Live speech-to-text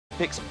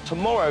Olympics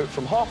tomorrow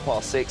from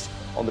 6:30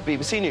 on the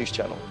BBC News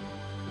Channel.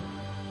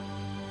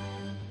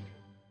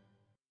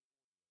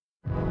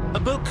 A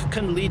book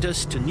can lead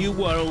us to new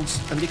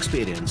worlds and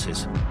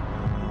experiences.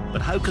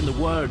 But how can the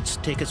words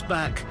take us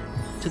back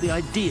to the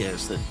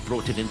ideas that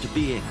brought it into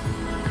being?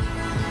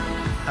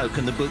 How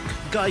can the book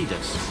guide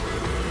us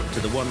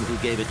to the one who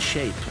gave it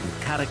shape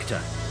and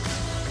character?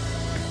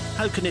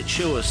 How can it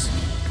show us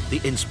the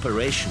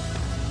inspiration?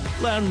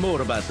 Learn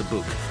more about the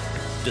book.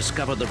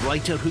 Discover the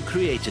writer who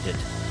created it.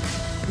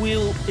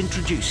 We'll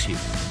introduce you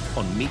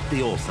on Meet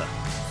the Author,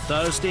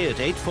 Thursday at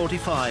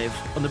 8:45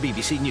 on the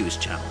BBC News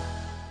Channel.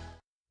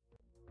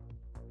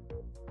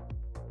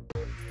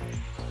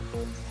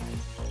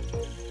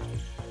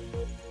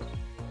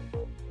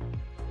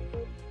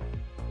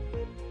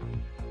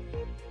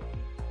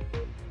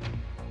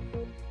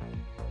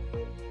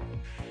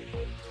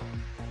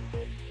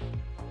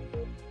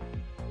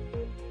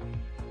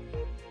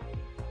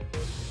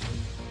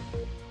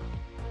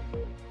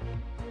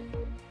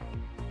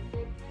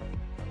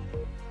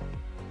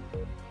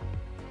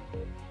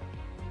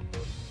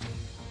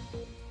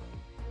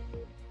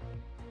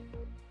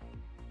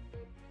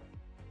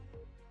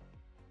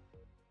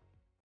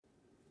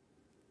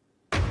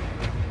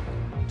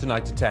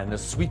 Tonight at 10, a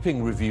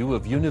sweeping review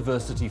of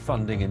university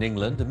funding in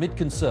England amid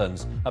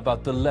concerns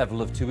about the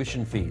level of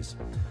tuition fees.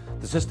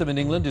 The system in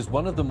England is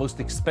one of the most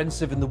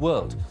expensive in the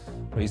world,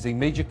 raising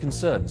major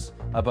concerns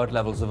about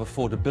levels of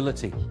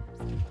affordability.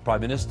 The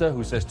Prime Minister,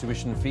 who says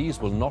tuition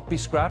fees will not be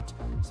scrapped,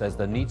 says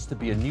there needs to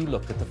be a new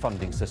look at the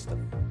funding system.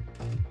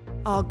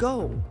 Our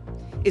goal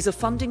is a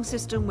funding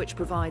system which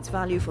provides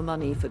value for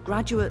money for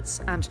graduates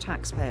and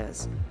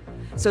taxpayers.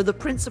 So the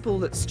principle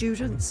that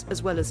students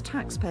as well as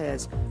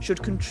taxpayers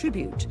should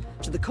contribute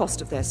to the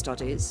cost of their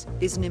studies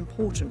is an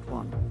important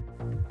one.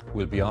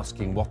 We'll be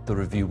asking what the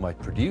review might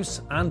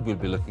produce, and we'll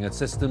be looking at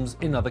systems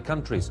in other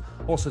countries.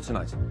 Also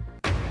tonight,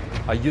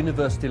 a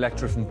university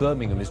lecturer from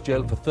Birmingham is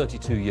jailed for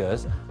 32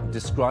 years and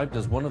described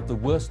as one of the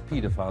worst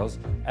paedophiles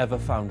ever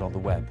found on the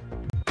web.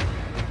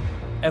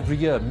 Every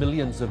year,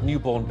 millions of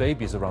newborn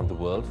babies around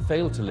the world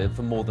fail to live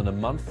for more than a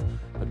month,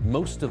 but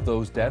most of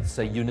those deaths,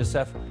 say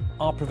UNICEF,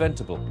 are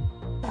preventable.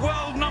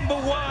 World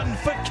 #1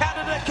 for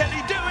Canada, can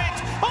he do it?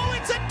 Oh,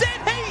 it's a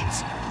dead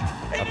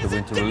heat! At the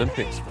Winter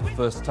Olympics, for the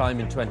first time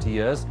in 20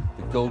 years,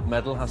 the gold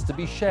medal has to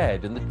be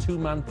shared in the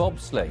two-man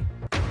bobsleigh.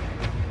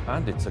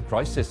 And it's a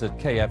crisis at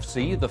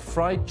KFC, the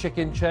fried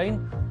chicken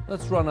chain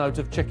that's run out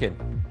of chicken.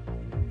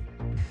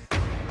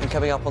 And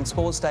coming up on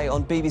Sports Day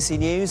on BBC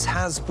News,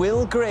 has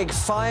Will Grigg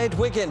fired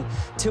Wigan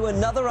to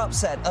another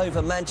upset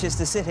over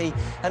Manchester City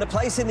and a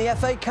place in the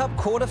FA Cup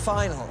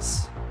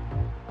quarter-finals?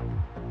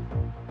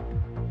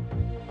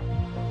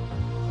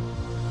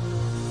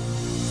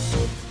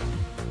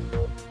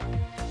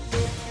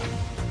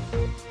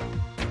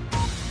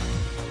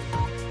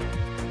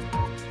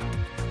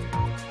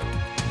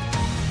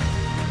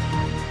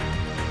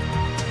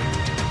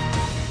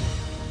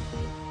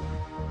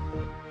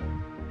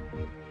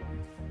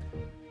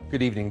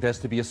 Good evening. There's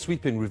to be a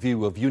sweeping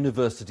review of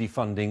university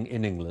funding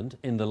in England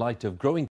in the light of growing